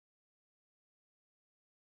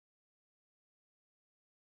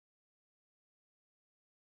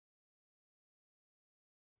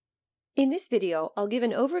In this video, I'll give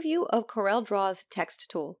an overview of CorelDRAW's text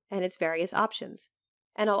tool and its various options,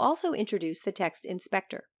 and I'll also introduce the text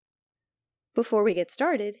inspector. Before we get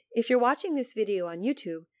started, if you're watching this video on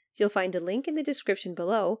YouTube, you'll find a link in the description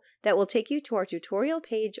below that will take you to our tutorial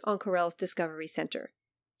page on Corel's Discovery Center.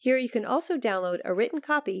 Here you can also download a written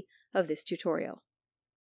copy of this tutorial.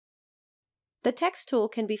 The text tool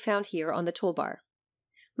can be found here on the toolbar.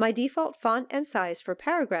 My default font and size for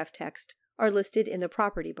paragraph text are listed in the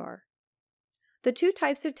property bar. The two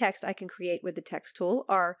types of text I can create with the text tool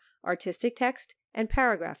are artistic text and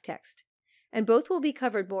paragraph text, and both will be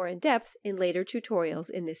covered more in depth in later tutorials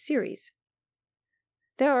in this series.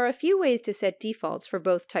 There are a few ways to set defaults for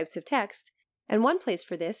both types of text, and one place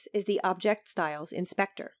for this is the Object Styles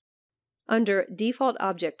Inspector. Under Default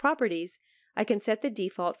Object Properties, I can set the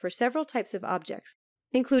default for several types of objects,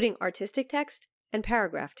 including artistic text and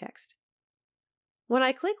paragraph text. When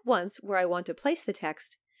I click once where I want to place the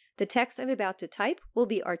text I'm about to type will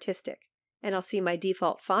be artistic, and I'll see my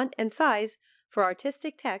default font and size for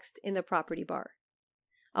artistic text in the property bar.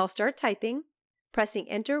 I'll start typing, pressing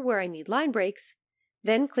Enter where I need line breaks,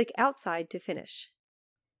 then click outside to finish.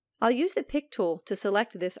 I'll use the Pick tool to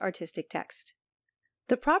select this artistic text.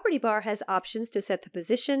 The property bar has options to set the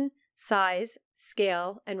position, size,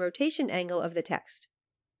 scale, and rotation angle of the text.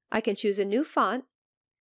 I can choose a new font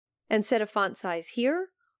and set a font size here,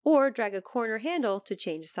 or drag a corner handle to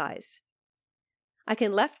change size. I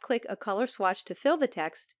can left-click a color swatch to fill the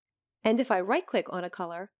text, and if I right-click on a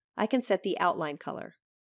color, I can set the outline color.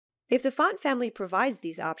 If the font family provides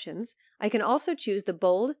these options, I can also choose the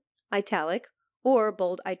bold, italic, or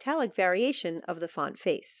bold italic variation of the font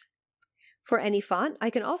face. For any font, I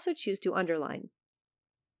can also choose to underline.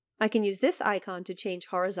 I can use this icon to change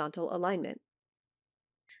horizontal alignment.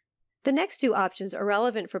 The next two options are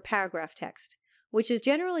relevant for paragraph text, which is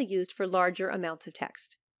generally used for larger amounts of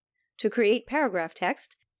text. To create paragraph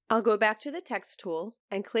text, I'll go back to the text tool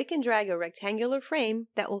and click and drag a rectangular frame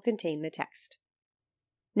that will contain the text.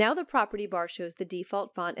 Now the property bar shows the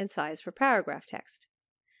default font and size for paragraph text.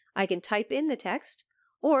 I can type in the text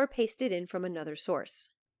or paste it in from another source.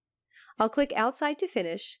 I'll click outside to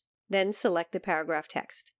finish, then select the paragraph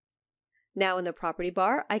text. Now in the property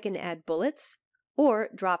bar, I can add bullets or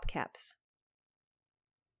drop caps.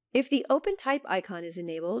 If the Open Type icon is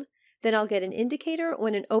enabled, then I'll get an indicator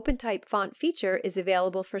when an Open Type font feature is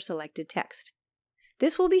available for selected text.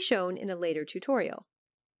 This will be shown in a later tutorial.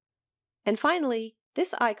 And finally,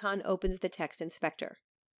 this icon opens the text inspector.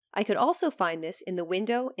 I could also find this in the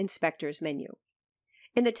Window Inspectors menu.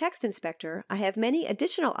 In the text inspector, I have many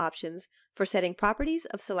additional options for setting properties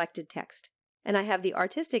of selected text, and I have the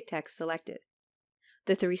artistic text selected.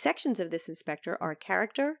 The three sections of this inspector are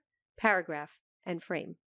Character, Paragraph, and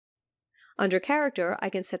Frame. Under Character, I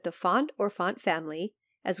can set the font or font family,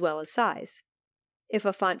 as well as size. If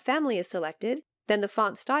a font family is selected, then the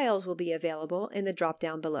font styles will be available in the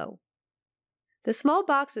drop-down below. The small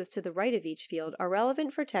boxes to the right of each field are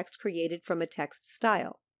relevant for text created from a text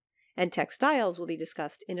style, and text styles will be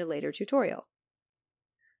discussed in a later tutorial.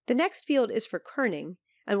 The next field is for kerning,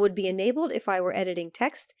 and would be enabled if I were editing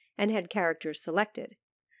text and had characters selected.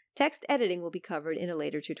 Text editing will be covered in a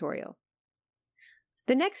later tutorial.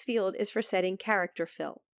 The next field is for setting character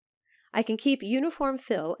fill. I can keep uniform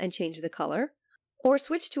fill and change the color, or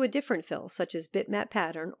switch to a different fill such as bitmap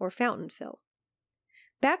pattern or fountain fill.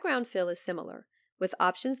 Background fill is similar, with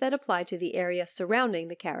options that apply to the area surrounding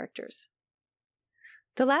the characters.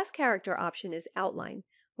 The last character option is outline,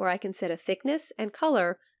 where I can set a thickness and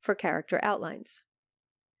color for character outlines.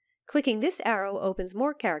 Clicking this arrow opens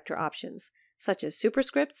more character options, such as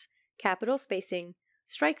superscripts, capital spacing,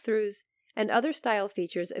 strike-throughs, and other style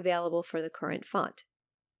features available for the current font.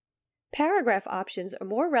 Paragraph options are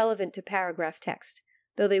more relevant to paragraph text,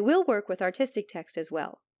 though they will work with artistic text as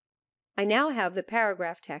well. I now have the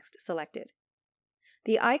paragraph text selected.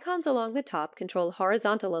 The icons along the top control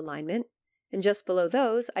horizontal alignment, and just below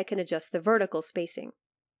those I can adjust the vertical spacing.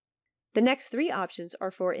 The next three options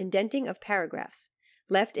are for indenting of paragraphs: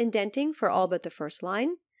 left indenting for all but the first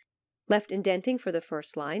line, left indenting for the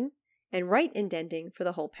first line, and right indenting for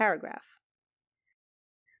the whole paragraph.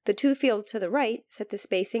 The two fields to the right set the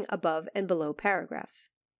spacing above and below paragraphs.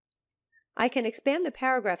 I can expand the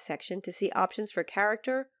paragraph section to see options for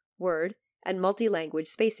character, word, and multi-language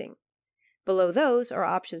spacing. Below those are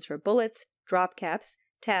options for bullets, drop caps,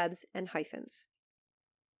 tabs, and hyphens.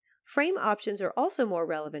 Frame options are also more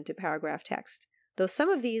relevant to paragraph text, though some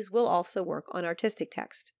of these will also work on artistic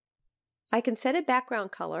text. I can set a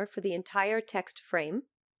background color for the entire text frame,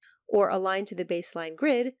 or align to the baseline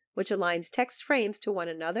grid, which aligns text frames to one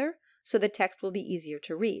another so the text will be easier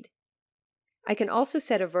to read. I can also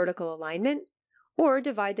set a vertical alignment or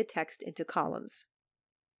divide the text into columns.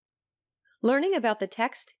 Learning about the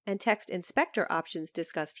text and text inspector options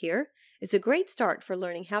discussed here is a great start for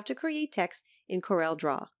learning how to create text in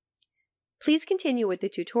CorelDRAW. Please continue with the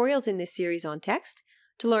tutorials in this series on text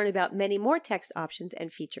to learn about many more text options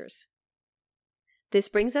and features. This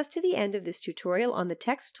brings us to the end of this tutorial on the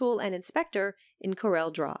text tool and inspector in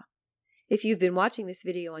CorelDRAW. If you've been watching this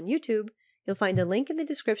video on YouTube, you'll find a link in the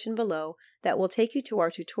description below that will take you to our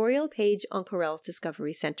tutorial page on Corel's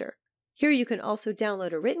Discovery Center. Here you can also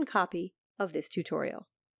download a written copy of this tutorial.